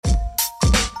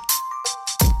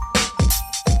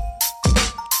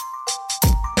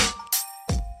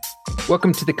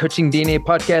Welcome to the Coaching DNA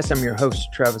podcast. I'm your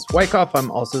host, Travis Wyckoff.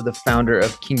 I'm also the founder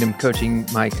of Kingdom Coaching,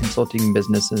 my consulting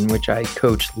business in which I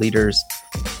coach leaders.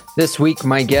 This week,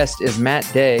 my guest is Matt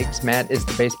Deggs. Matt is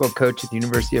the baseball coach at the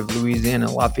University of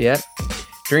Louisiana, Lafayette.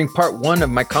 During part one of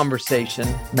my conversation,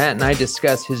 Matt and I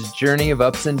discuss his journey of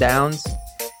ups and downs,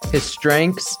 his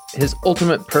strengths, his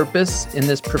ultimate purpose in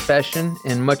this profession,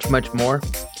 and much, much more.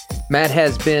 Matt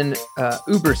has been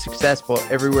uber successful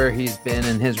everywhere he's been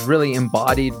and has really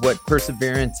embodied what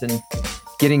perseverance and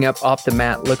getting up off the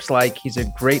mat looks like. He's a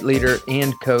great leader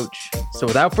and coach. So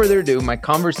without further ado, my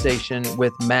conversation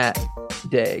with Matt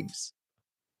Deggs.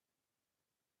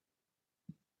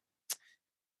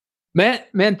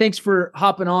 Matt, man, thanks for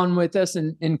hopping on with us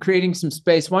and creating some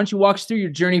space. Why don't you walk us through your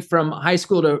journey from high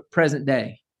school to present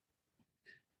day?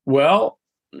 Well,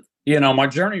 my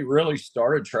journey really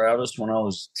started, Travis, when I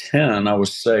was 10. I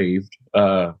was saved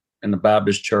in the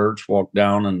Baptist church, walked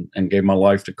down and gave my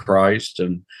life to Christ.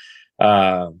 And,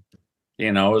 it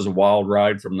was a wild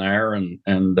ride from there and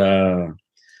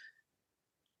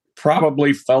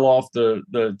probably fell off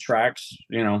the tracks,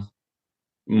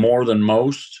 more than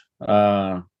most.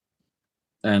 And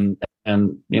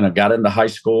got into high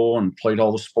school and played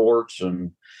all the sports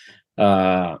and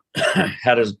had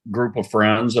a group of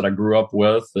friends that I grew up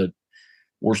with that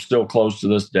we're still close to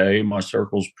this day. My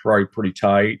circle's probably pretty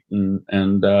tight and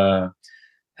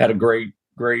had a great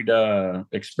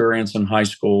experience in high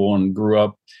school and grew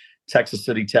up Texas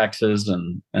City, Texas.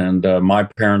 And my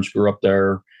parents grew up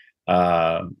there.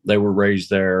 They were raised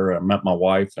there. I met my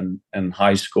wife in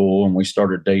high school and we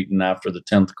started dating after the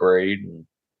 10th grade. And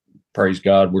praise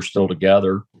God, we're still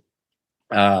together.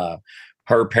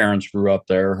 Her parents grew up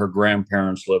there. Her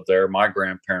grandparents lived there. My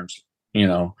grandparents,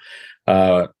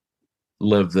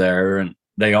 lived there, and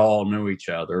they all knew each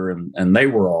other, and they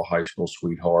were all high school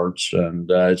sweethearts. And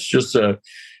it's just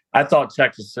I thought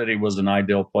Texas City was an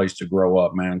ideal place to grow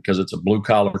up, man, because it's a blue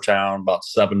collar town, about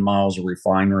 7 miles of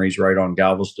refineries right on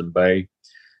Galveston Bay.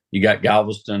 You got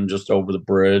Galveston just over the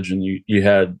bridge, and you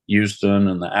had Houston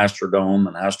and the Astrodome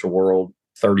and Astroworld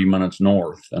 30 minutes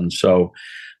north. And so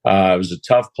it was a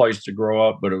tough place to grow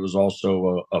up, but it was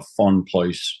also a fun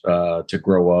place to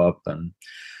grow up, and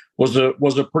was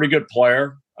a pretty good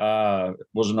player.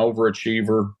 Was an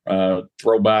overachiever.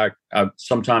 Throwback.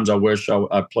 Sometimes I wish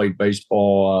I played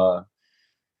baseball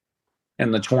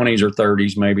in the 20s or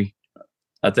 30s. Maybe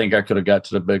I think I could have got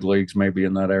to the big leagues maybe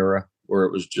in that era where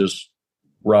it was just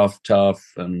rough, tough,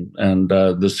 and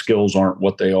the skills aren't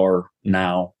what they are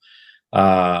now.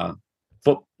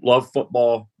 Love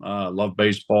football, love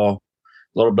baseball,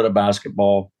 a little bit of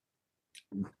basketball.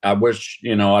 I wish,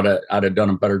 I'd have done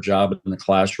a better job in the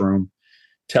classroom.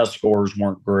 Test scores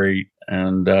weren't great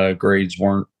and grades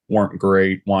weren't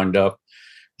great. Wind up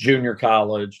junior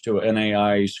college to an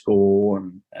NAIA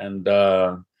school and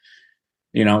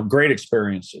great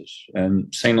experiences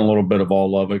and seen a little bit of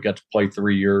all of it. Got to play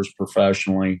 3 years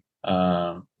professionally.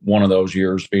 One of those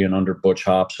years being under Butch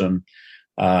Hobson,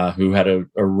 who had a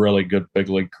really good big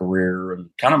league career and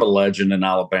kind of a legend in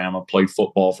Alabama, played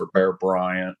football for Bear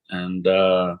Bryant and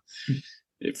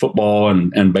football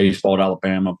and baseball at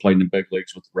Alabama, played in the big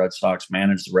leagues with the Red Sox,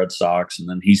 managed the Red Sox, and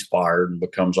then he's fired and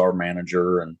becomes our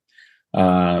manager.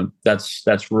 And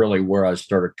that's really where I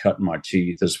started cutting my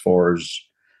teeth as far as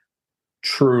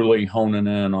truly honing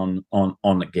in on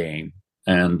the game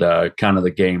and kind of the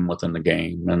game within the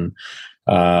game. And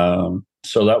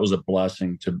so that was a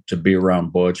blessing to be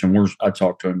around Butch. And I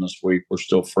talked to him this week. We're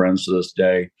still friends to this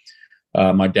day.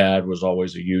 My dad was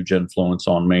always a huge influence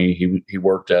on me. He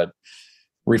worked at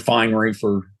refinery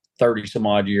for 30 some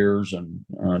odd years and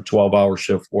 12-hour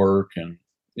shift work. And,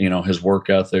 his work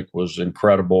ethic was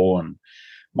incredible, and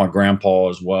my grandpa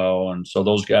as well. And so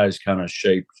those guys kind of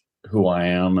shaped who I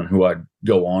am and who I'd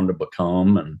go on to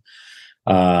become. And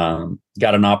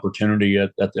got an opportunity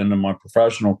at the end of my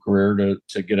professional career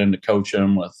to get into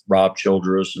coaching with Rob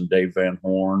Childress and Dave Van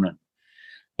Horn,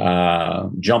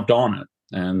 and jumped on it.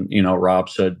 And, Rob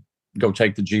said, go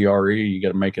take the GRE. You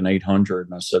got to make an 800.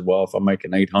 And I said, well, if I make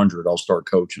an 800, I'll start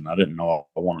coaching. I didn't know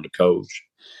I wanted to coach.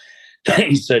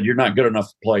 He said, you're not good enough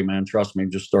to play, man. Trust me,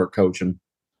 just start coaching.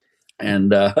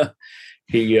 And I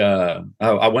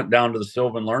went down to the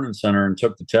Sylvan Learning Center and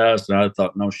took the test. And I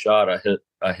thought, no shot. I hit,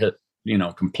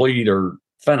 complete or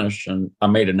finish. And I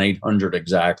made an 800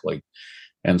 exactly.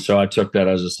 And so I took that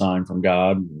as a sign from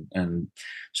God and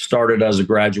started as a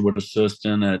graduate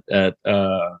assistant at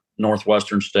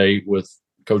Northwestern State with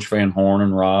Coach Van Horn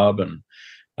and Rob and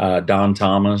Don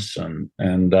Thomas and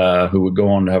who would go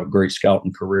on to have a great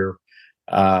scouting career.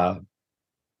 And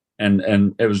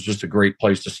it was just a great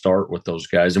place to start with those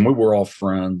guys. And we were all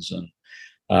friends. And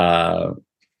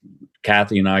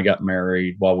Kathy and I got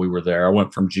married while we were there. I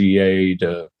went from GA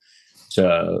to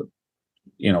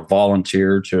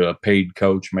volunteer to a paid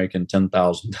coach making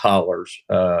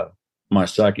 $10,000 my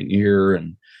second year.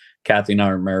 And Kathy and I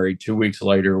are married. 2 weeks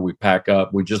later, we pack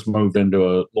up. We just moved into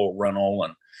a little rental.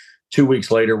 And 2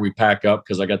 weeks later, we pack up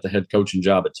because I got the head coaching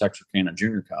job at Texarkana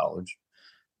Junior College,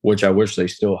 which I wish they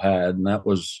still had. And that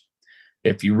was,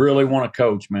 if you really want to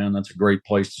coach, man, that's a great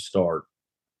place to start.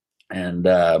 And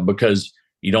because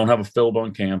you don't have a field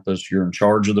on campus, you're in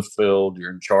charge of the field, you're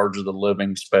in charge of the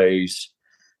living space.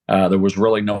 There was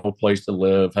really no place to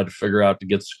live. Had to figure out to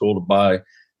get to school to buy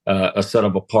a set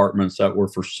of apartments that were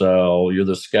for sale. You're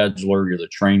the scheduler, you're the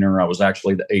trainer. I was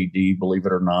actually the AD, believe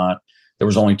it or not. There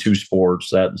was only 2 sports,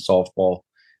 that and softball.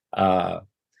 But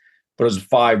it was a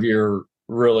 5-year,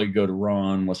 really good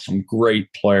run with some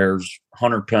great players.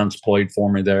 Hunter Pence played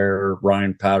for me there,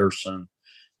 Ryan Patterson,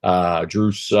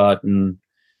 Drew Sutton,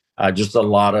 just a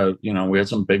lot of, we had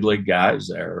some big league guys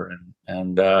there.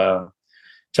 And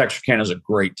Texarkana is a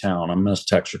great town. I miss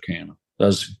Texarkana.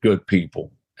 That's good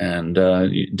people. And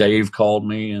Dave called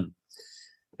me and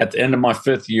at the end of my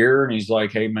 5th year, and he's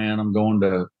like, "Hey man, I'm going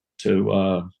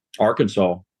to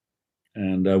Arkansas,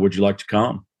 and would you like to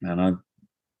come?" And I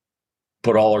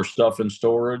put all our stuff in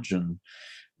storage and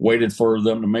waited for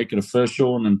them to make it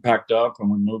official, and then packed up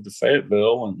and we moved to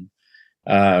Fayetteville,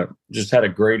 and just had a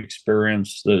great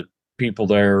experience. The people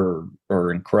there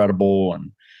are incredible,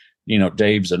 and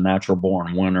Dave's a natural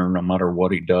born winner. No matter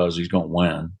what he does, he's going to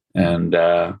win. And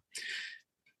I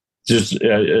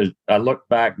look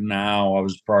back now, I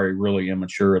was probably really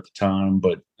immature at the time,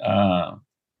 but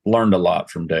learned a lot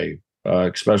from Dave,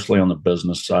 especially on the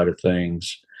business side of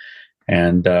things.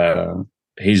 And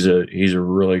he's a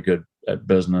really good at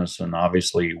business, and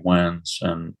obviously he wins.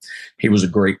 And he was a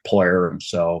great player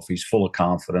himself. He's full of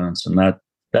confidence, and that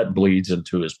bleeds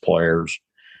into his players.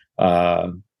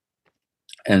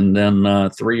 And then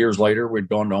 3 years later, we'd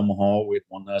gone to Omaha. We'd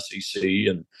won the SEC,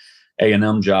 and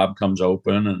A&M job comes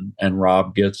open, and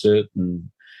Rob gets it,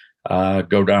 and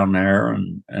go down there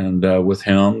and with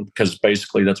him, because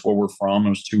basically that's where we're from. It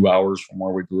was 2 hours from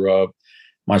where we grew up.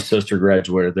 My sister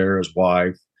graduated there. His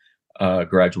wife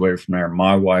graduated from there.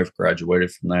 My wife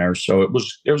graduated from there. So it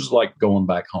was like going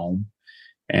back home.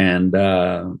 And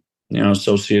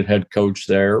associate head coach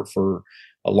there for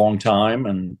a long time,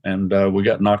 and we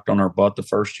got knocked on our butt the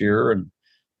first year, and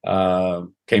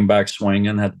came back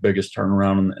swinging. Had the biggest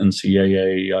turnaround in the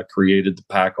NCAA. Created the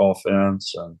pack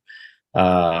offense,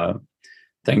 and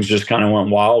things just kind of went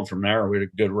wild from there. We had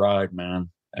a good ride, man.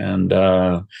 And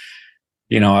I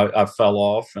fell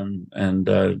off and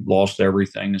lost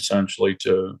everything essentially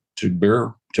to a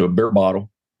beer bottle,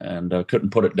 and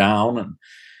couldn't put it down. And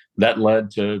that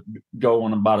led to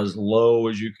going about as low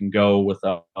as you can go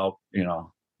without, I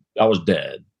was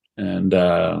dead. And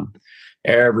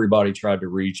everybody tried to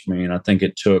reach me. And I think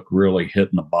it took really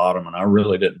hitting the bottom, and I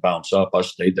really didn't bounce up. I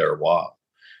stayed there a while.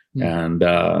 And,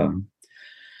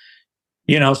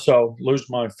 so lose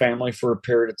my family for a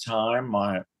period of time.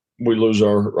 We lose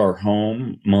our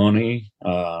home, money.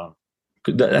 I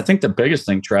think the biggest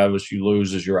thing, Travis, you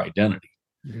lose is your identity.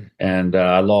 Mm-hmm. And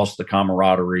I lost the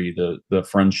camaraderie, the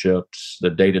friendships,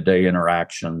 the day-to-day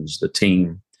interactions, the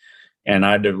team. And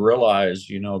I did realize,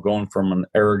 going from an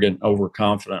arrogant,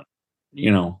 overconfident,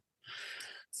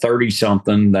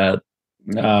 30-something that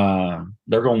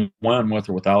they're going to win with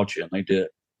or without you. And they did.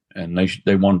 And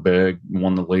they won big,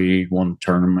 won the league, won the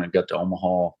tournament, got to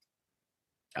Omaha,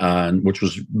 which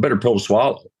was a bitter pill to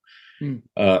swallow.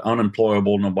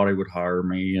 Unemployable, nobody would hire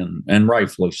me, and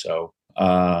rightfully so.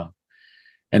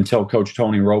 Until Coach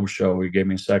Tony Robichaux, he gave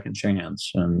me a second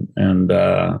chance. And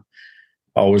I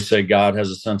always say God has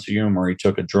a sense of humor. He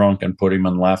took a drunk and put him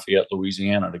in Lafayette,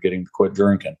 Louisiana to get him to quit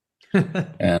drinking.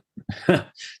 And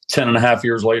 10 and a half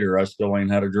years later, I still ain't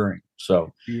had a drink.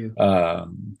 So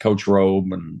Coach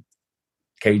Robe and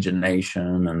Cajun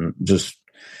Nation, and it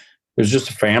was just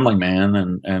a family,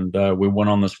 man. And we went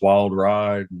on this wild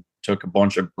ride and took a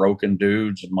bunch of broken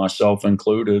dudes, and myself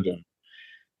included, and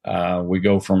we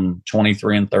go from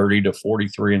 23-30 to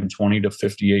 43-20 to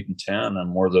 58-10,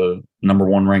 and we're the number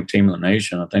 1 ranked team in the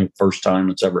nation. I think first time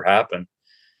it's ever happened.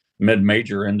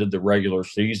 Mid-major ended the regular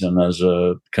season as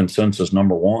a consensus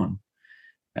number 1,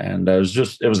 and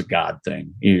it was a God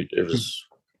thing. He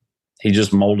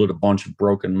just molded a bunch of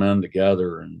broken men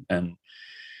together and a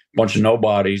bunch of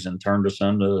nobodies, and turned us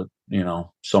into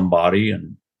somebody.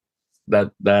 And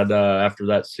that after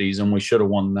that season, we should have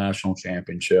won the national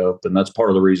championship, and that's part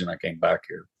of the reason I came back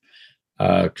here,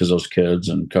 because those kids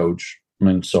and coach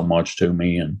meant so much to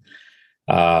me. And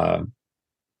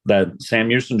that Sam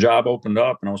Houston job opened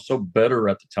up, and I was so bitter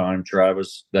at the time,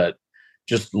 Travis, that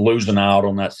just losing out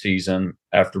on that season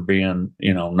after being,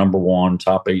 number one,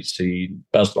 top 8 seed,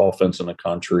 best offense in the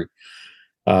country,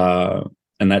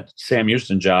 and that Sam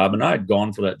Houston job. And I had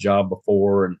gone for that job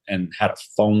before and had a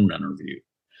phone interview.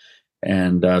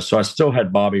 And so I still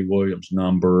had Bobby Williams'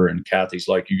 number, and Kathy's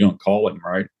like, "You're going to call him,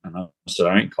 right?" And I said,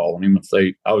 "I ain't calling him."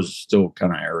 I was still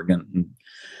kind of arrogant, and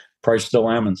probably still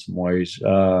am in some ways.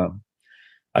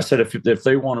 I said, if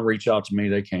they want to reach out to me,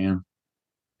 they can.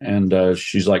 And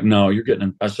she's like, "No, you're getting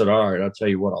him." I said, "All right, I'll tell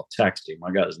you what, I'll text him.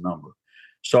 I got his number."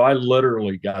 So I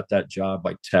literally got that job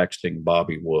by texting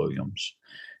Bobby Williams.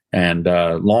 And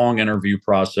long interview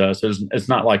process. It's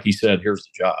not like he said, "Here's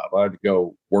the job." I had to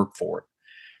go work for it.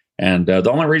 And the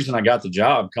only reason I got the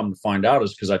job, come to find out,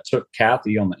 is because I took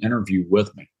Kathy on the interview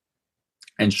with me.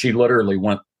 And she literally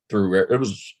went through it.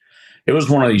 It was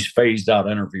one of these phased out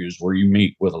interviews where you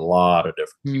meet with a lot of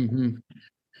different people.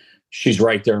 She's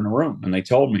right there in the room. And they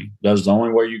told me that's the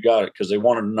only way you got it, because they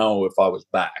wanted to know if I was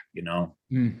back,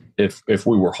 if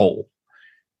we were whole.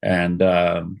 And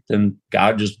then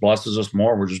God just blesses us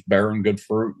more. We're just bearing good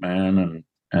fruit, man.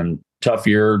 And tough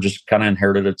year, just kind of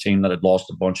inherited a team that had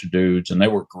lost a bunch of dudes, and they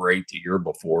were great the year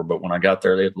before. But when I got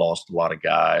there, they had lost a lot of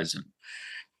guys. And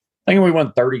I think we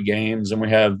won 30 games, and we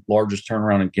had largest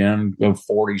turnaround again, go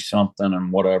 40 something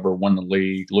and whatever, win the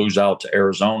league, lose out to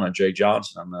Arizona, Jay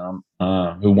Johnson and them,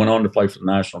 who went on to play for the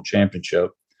national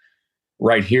championship.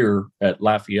 Right here at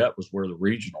Lafayette was where the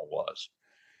regional was.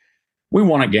 We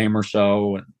won a game or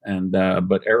so,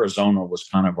 but Arizona was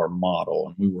kind of our model,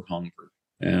 and we were hungry.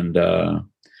 And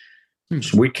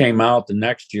so we came out the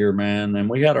next year, man, and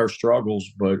we had our struggles,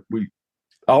 but I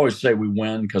always say we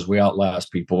win because we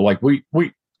outlast people. Like we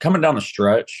coming down the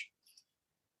stretch,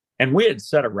 and we had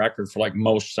set a record for like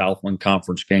most Southland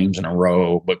Conference games in a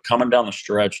row, but coming down the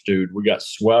stretch, dude, we got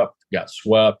swept,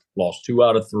 lost 2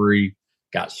 out of 3,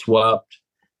 got swept,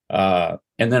 and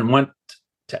then went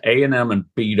to A&M and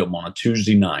beat them on a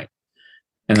Tuesday night.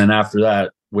 And then after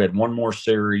that, we had one more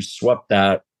series, swept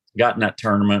that, got in that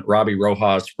tournament. Robbie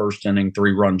Rojas, first inning,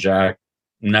 3-run jack,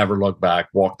 never looked back,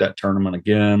 walked that tournament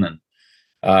again, and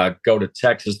go to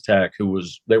Texas Tech,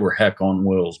 they were heck on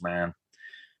wheels, man.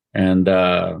 And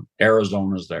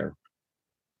Arizona's there.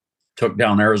 Took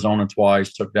down Arizona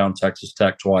twice, took down Texas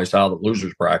Tech twice out of the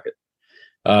losers bracket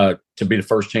to be the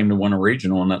first team to win a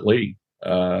regional in that league.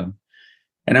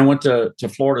 And then went to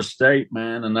Florida State,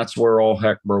 man, and that's where all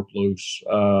heck broke loose.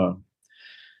 God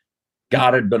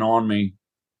had been on me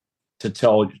to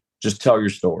tell your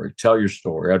story. Tell your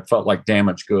story. I'd felt like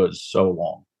damaged goods so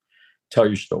long. Tell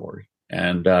your story.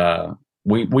 And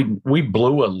we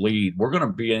blew a lead. We're going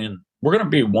to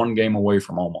be 1 game away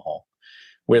from Omaha.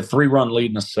 We had 3-run lead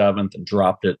in the 7th and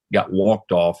dropped it, got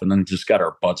walked off, and then just got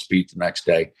our butts beat the next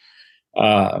day.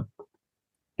 And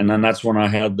then that's when I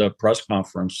had the press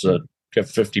conference that got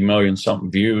 50 million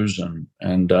something views,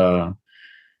 and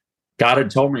God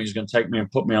had told me he's going to take me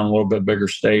and put me on a little bit bigger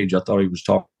stage. I thought he was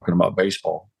talking about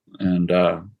baseball, and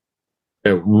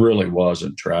it really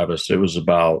wasn't, Travis. It was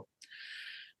about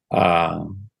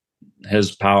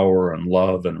his power and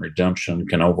love and redemption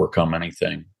can overcome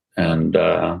anything. And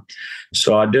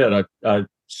so I did. I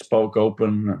spoke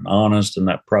open and honest in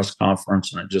that press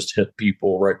conference, and it just hit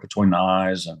people right between the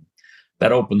eyes. And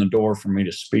that opened the door for me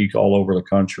to speak all over the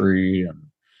country and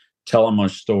tell them my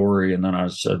story. And then I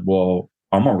said, well,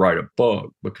 I'm going to write a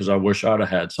book, because I wish I'd have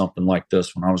had something like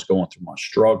this when I was going through my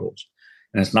struggles.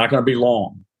 And it's not going to be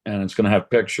long, and it's going to have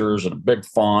pictures and a big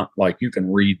font, like you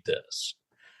can read this.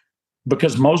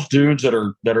 Because most dudes that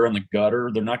are in the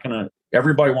gutter, they're not going to,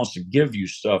 everybody wants to give you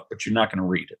stuff, but you're not going to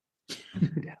read it.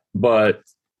 Yeah. But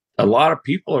a lot of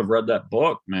people have read that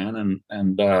book, man.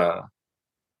 And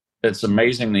it's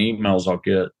amazing the emails I'll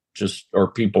get,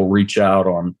 or people reach out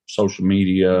on social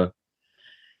media.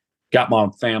 Got my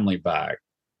family back.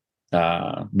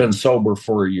 Been sober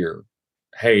for a year.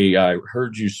 Hey, I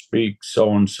heard you speak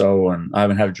so-and-so, and I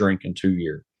haven't had a drink in 2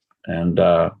 years. And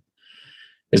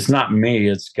it's not me,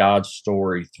 it's God's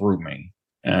story through me.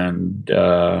 And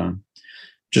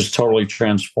just totally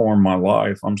transformed my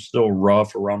life. I'm still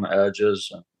rough around the edges,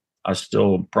 and I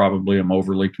still probably am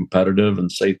overly competitive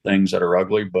and say things that are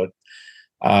ugly. But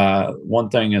one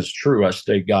thing is true, I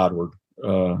stay Godward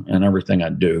in everything I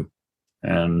do.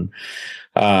 And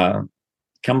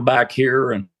come back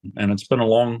here, and it's been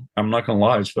I'm not going to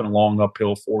lie, it's been a long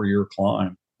uphill 4-year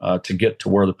climb to get to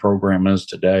where the program is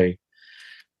today.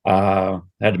 Had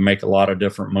to make a lot of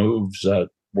different moves that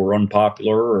were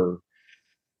unpopular or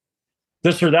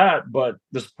this or that, but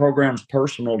this program's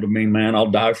personal to me, man.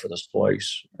 I'll die for this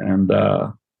place. And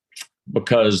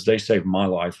because they saved my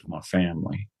life and my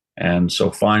family. And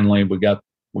so finally we got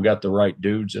the right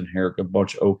dudes in here, a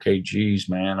bunch of OKGs,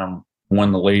 man. I'm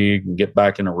won the league and get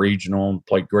back in a regional and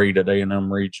play great at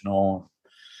A&M regional,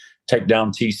 take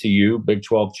down TCU, Big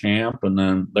 12 champ, and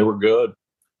then they were good.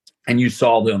 And you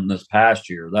saw them this past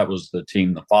year. That was the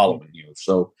team the following year.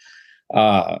 So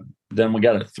then we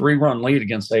got a 3-run lead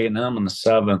against A&M in the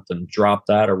 7th and dropped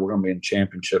that, or we're going to be in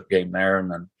championship game there.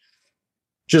 And then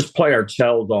just play our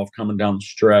tails off coming down the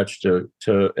stretch to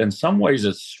in some ways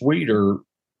it's sweeter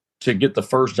to get the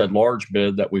first at-large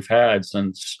bid that we've had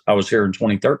since I was here in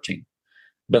 2013.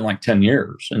 Been like 10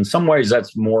 years. In some ways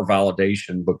that's more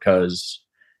validation because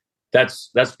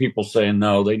that's people saying,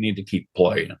 no, they need to keep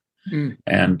playing.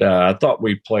 And I thought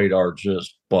we played our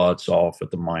just butts off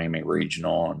at the Miami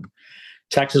Regional, and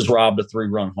Texas robbed a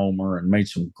 3-run homer and made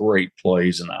some great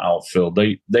plays in the outfield.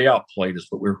 They outplayed us,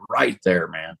 but we were right there,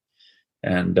 man.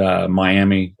 And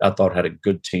Miami, I thought, had a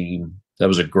good team. That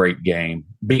was a great game.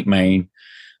 Beat Maine.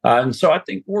 And so I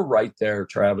think we're right there,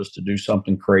 Travis, to do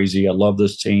something crazy. I love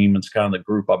this team. It's kind of the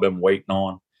group I've been waiting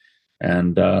on.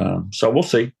 And so we'll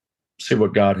see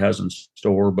what God has in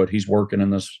store. But he's working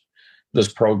in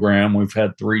this program. We've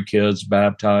had 3 kids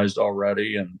baptized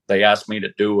already, and they asked me to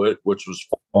do it, which was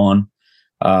fun.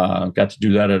 Got to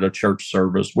do that at a church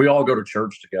service. We all go to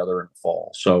church together in the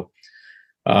fall. So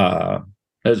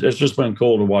it's just been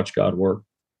cool to watch God work.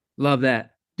 Love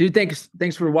that. Dude,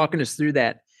 thanks for walking us through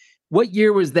that. What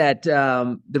year was that,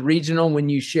 the regional, when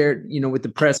you shared, with the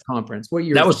press conference? What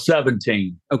year? That was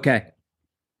 17. Okay.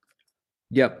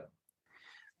 Yep.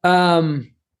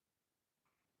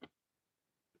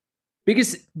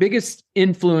 Biggest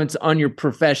influence on your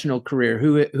professional career,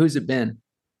 who's it been?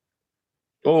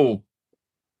 Oh,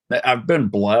 I've been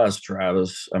blessed,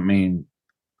 Travis. I mean,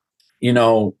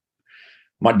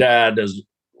 my dad is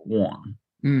one.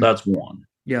 That's one.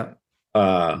 Yeah.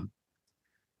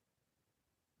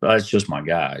 That's just my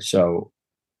guy. So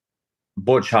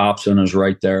Butch Hobson is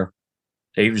right there.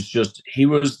 He was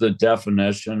the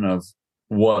definition of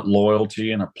what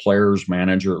loyalty in a player's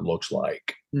manager looks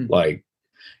like. Like,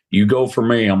 you go for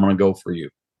me, I'm going to go for you.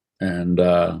 And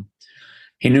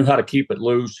he knew how to keep it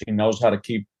loose. He knows how to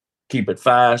keep it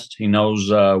fast. He knows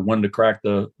when to crack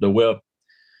the whip.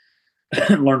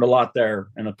 Learned a lot there.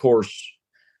 And of course,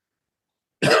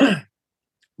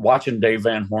 watching Dave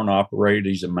Van Horn operate,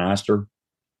 he's a master.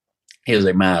 He is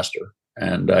a master,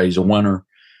 and he's a winner.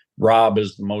 Rob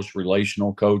is the most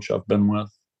relational coach I've been with.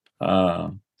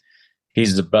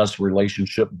 He's the best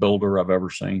relationship builder I've ever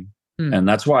seen. And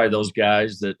that's why those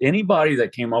guys, that anybody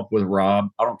that came up with Rob,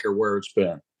 I don't care where it's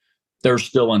been, they're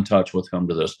still in touch with him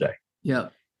to this day. Yeah.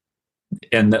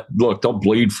 And look, they'll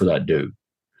bleed for that dude.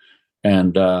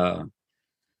 And then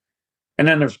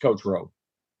there's Coach Rowe.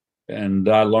 And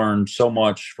I learned so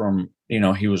much from,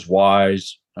 he was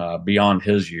wise beyond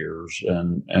his years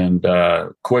and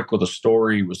quick with a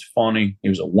story. He was funny. He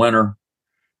was a winner.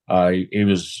 He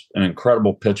was an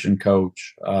incredible pitching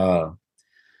coach.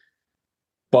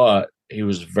 But he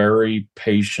was very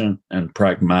patient and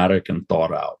pragmatic and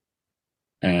thought out.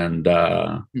 And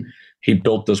he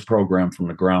built this program from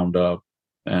the ground up.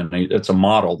 And it's a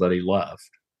model that he left.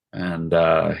 And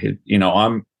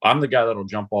I'm the guy that'll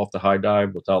jump off the high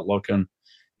dive without looking.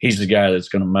 He's the guy that's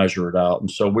going to measure it out. And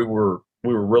so we were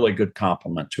really good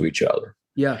complement to each other.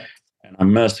 Yeah. And I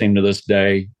miss him to this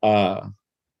day. And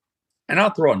I'll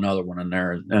throw another one in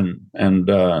there, and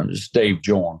it's Dave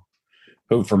Jorn,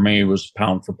 who for me was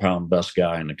pound for pound best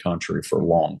guy in the country for a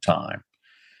long time.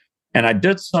 And I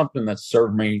did something that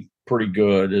served me pretty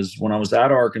good. Is when I was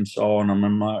at Arkansas and I'm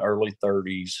in my early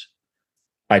 30s,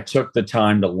 I took the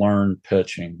time to learn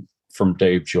pitching from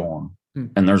Dave Jorn.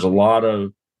 And there's a lot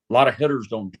of hitters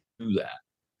don't do that.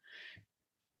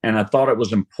 And I thought it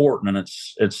was important, and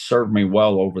it's served me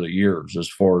well over the years as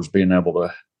far as being able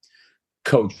to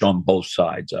coach on both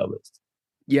sides of it.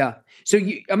 Yeah. So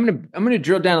I'm gonna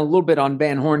drill down a little bit on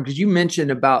Van Horn, because you mentioned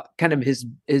about kind of his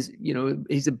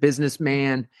he's a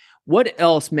businessman. What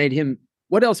else makes him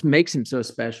so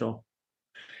special?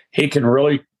 He can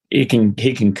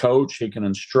coach, he can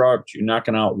instruct. You're not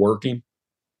going to outwork him.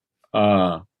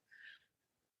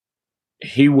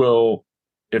 He will,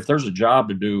 if there's a job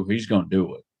to do, he's going to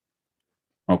do it.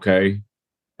 Okay.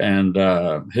 And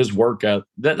his work ethic,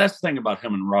 that's the thing about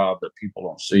him and Rob that people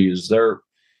don't see, is their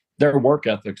work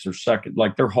ethics are second,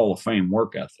 like their Hall of Fame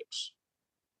work ethics.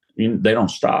 They don't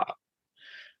stop.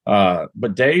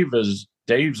 But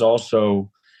Dave's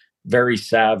also very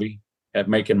savvy at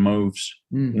making moves,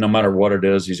 no matter what it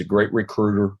is. He's a great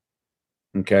recruiter.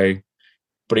 Okay.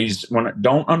 But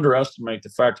don't underestimate the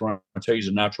fact when I tell you he's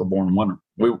a natural born winner.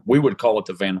 We would call it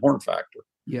the Van Horn factor.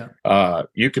 Yeah.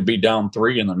 You could be down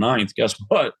 3 in the ninth. Guess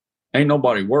what? Ain't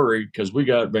nobody worried because we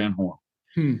got Van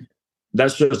Horn.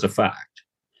 That's just a fact.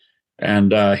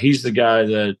 And he's the guy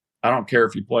that I don't care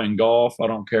if you're playing golf. I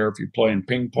don't care if you're playing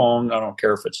ping pong. I don't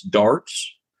care if it's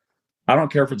darts. I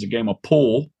don't care if it's a game of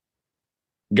pool.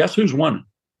 Guess who's winning?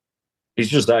 He's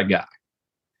just that guy.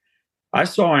 I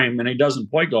saw him, and he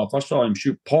doesn't play golf. I saw him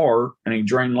shoot par, and he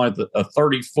drained like a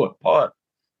 30-foot putt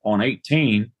on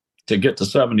 18 to get to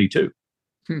 72.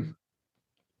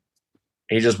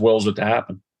 He just wills it to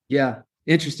happen. Yeah.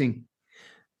 Interesting.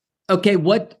 Okay.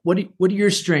 What are your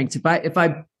strengths? If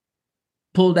I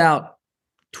pulled out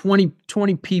 20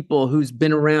 people who's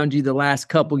been around you the last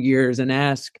couple years and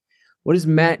ask, what is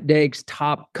Matt Deggs'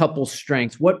 top couple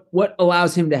strengths? What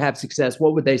allows him to have success?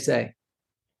 What would they say?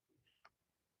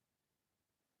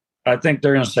 I think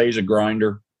they're going to say he's a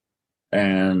grinder,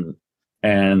 and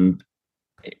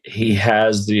he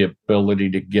has the ability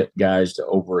to get guys to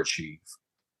overachieve.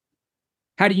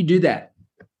 How do you do that?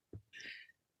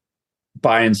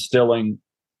 By instilling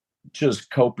just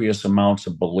copious amounts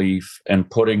of belief and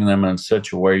putting them in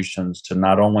situations to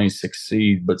not only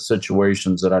succeed, but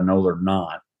situations that I know they're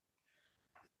not,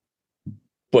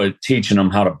 but teaching them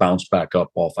how to bounce back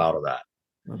up off out of that.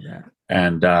 Okay.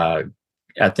 And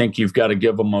I think you've got to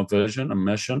give them a vision, a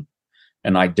mission,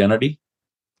 an identity.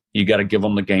 You got to give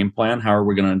them the game plan. How are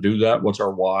we going to do that? What's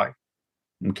our why?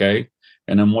 Okay.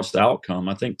 And then what's the outcome?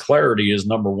 I think clarity is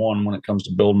number one when it comes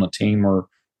to building a team or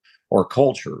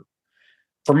culture.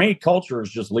 For me, culture is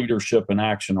just leadership and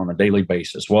action on a daily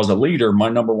basis. Well, as a leader, my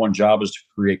number one job is to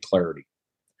create clarity.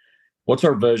 What's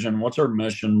our vision? What's our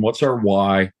mission? What's our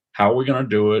why? How are we going to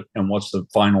do it? And what's the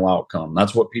final outcome?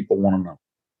 That's what people want to know.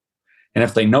 And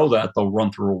if they know that, they'll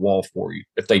run through a wall for you.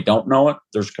 If they don't know it,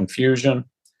 there's confusion.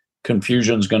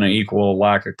 Confusion is going to equal a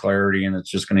lack of clarity, and it's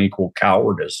just going to equal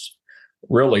cowardice.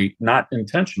 Really not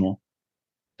intentional.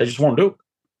 They just won't do it.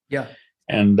 Yeah.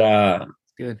 And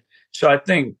good. So I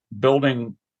think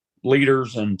building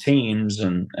leaders and teams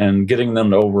and getting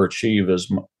them to overachieve is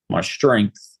my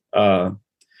strength. And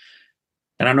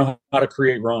I know how to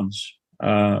create runs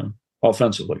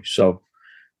offensively. So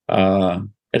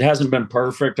it hasn't been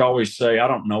perfect. I always say I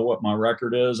don't know what my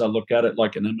record is. I look at it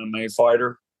like an MMA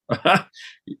fighter.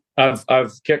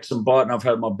 I've kicked some butt, and I've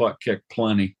had my butt kicked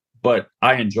plenty, but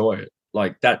I enjoy it.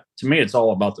 Like that, to me, it's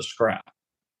all about the scrap.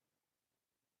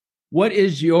 What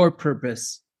is your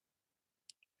purpose?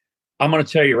 I'm going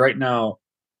to tell you right now,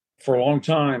 for a long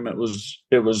time, it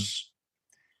was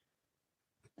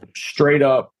straight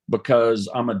up because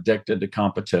I'm addicted to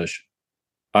competition.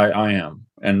 I am.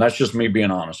 And that's just me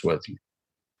being honest with you.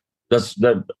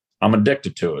 That I'm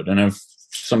addicted to it. And if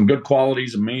some good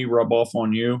qualities of me rub off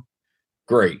on you,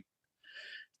 great.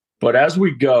 But as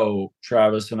we go,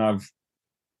 Travis, and I've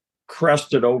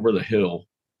crested over the hill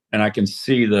and I can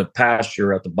see the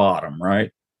pasture at the bottom,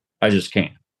 right? I just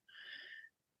can't.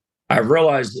 I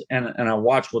realized, and I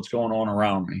watch what's going on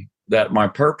around me, that my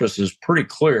purpose is pretty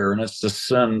clear, and it's to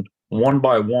send one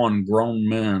by one grown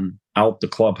men out the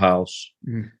clubhouse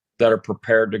that are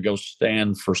prepared to go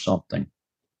stand for something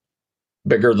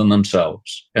bigger than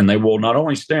themselves. And they will not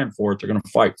only stand for it, they're going to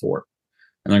fight for it,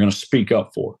 and they're going to speak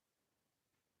up for it.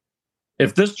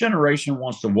 If this generation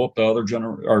wants to whoop the other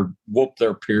or whoop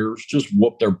their peers, just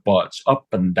whoop their butts up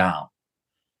and down.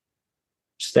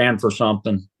 Stand for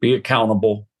something, be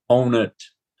accountable, own it,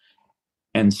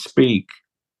 and speak.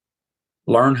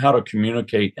 Learn how to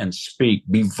communicate and speak.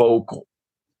 Be vocal.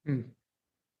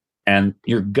 And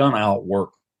you're going to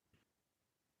outwork.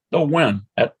 They'll win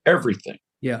at everything.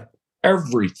 Yeah.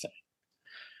 Everything.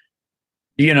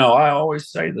 You know, I always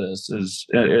say this is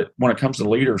when it comes to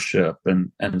leadership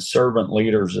and servant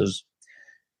leaders is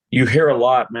you hear a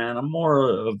lot, man, I'm more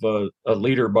of a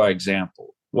leader by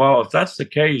example. Well, if that's the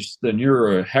case, then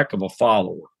you're a heck of a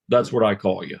follower. That's what I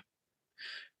call you.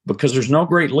 Because there's no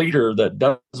great leader that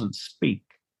doesn't speak.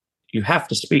 You have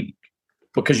to speak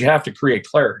because you have to create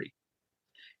clarity.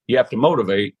 You have to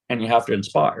motivate and you have to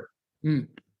inspire.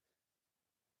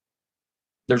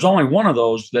 There's only one of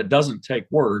those that doesn't take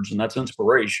words, and that's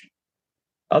inspiration.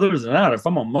 Other than that, if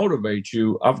I'm going to motivate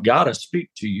you, I've got to speak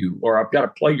to you, or I've got to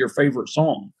play your favorite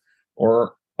song,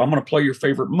 or I'm going to play your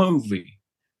favorite movie.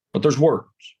 But there's words.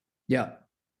 Yeah.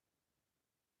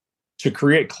 To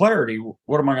create clarity,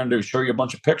 what am I going to do? Show you a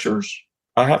bunch of pictures?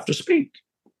 I have to speak.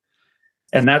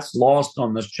 And that's lost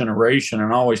on this generation.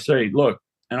 And I always say, look,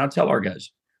 and I tell our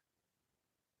guys,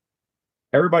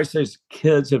 everybody says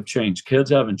kids have changed. Kids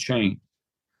haven't changed.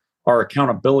 Our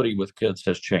accountability with kids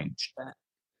has changed.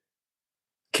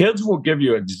 Kids will give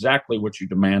you exactly what you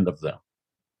demand of them.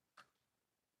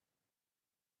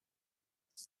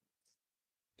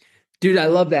 Dude, I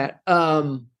love that.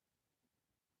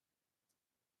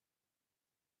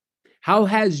 How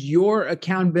has your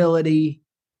accountability,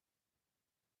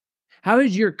 how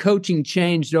has your coaching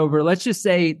changed over, let's just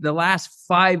say, the last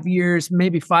 5 years,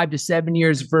 maybe 5 to 7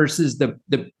 years versus the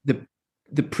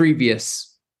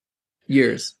previous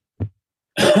years?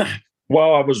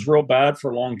 Well, I was real bad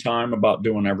for a long time about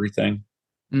doing everything.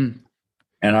 Mm.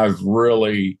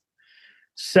 And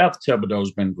Seth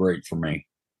Thibodeau's been great for me.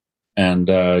 And,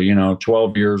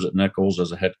 12 years at Nichols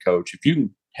as a head coach. If you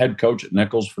can head coach at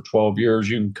Nichols for 12 years,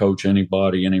 you can coach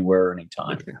anybody, anywhere,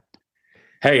 anytime. Okay.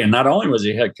 Hey, and not only was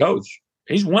he head coach,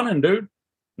 he's winning, dude.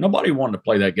 Nobody wanted to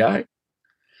play that guy.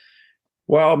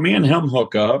 Well, me and him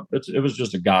hook up. It was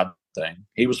just a God thing.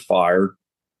 He was fired.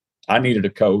 I needed a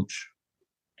coach.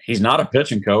 He's not a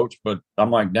pitching coach, but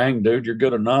I'm like, dang, dude, you're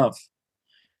good enough.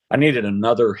 I needed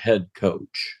another head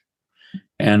coach.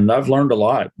 And I've learned a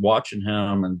lot watching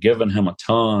him and giving him a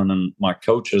ton, and my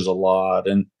coaches a lot.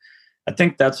 And I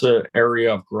think that's an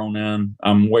area I've grown in.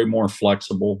 I'm way more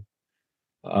flexible.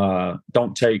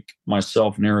 Don't take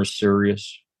myself near as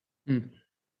serious. Mm.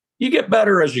 You get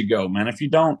better as you go, man. If you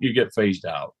don't, you get phased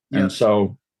out. Yep. And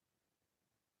so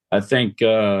I think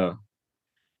I'm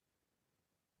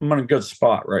in a good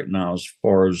spot right now as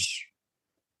far as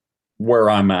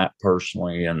where I'm at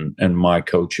personally and my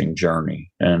coaching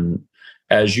journey. And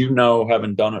as you know,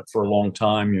 having done it for a long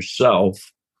time yourself,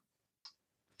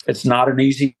 it's not an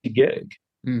easy gig.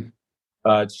 Mm.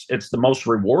 It's the most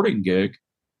rewarding gig,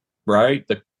 right?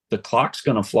 The clock's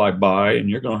going to fly by and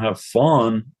you're going to have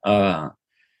fun.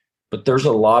 But there's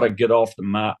a lot of get off the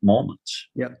mat moments.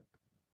 Yep.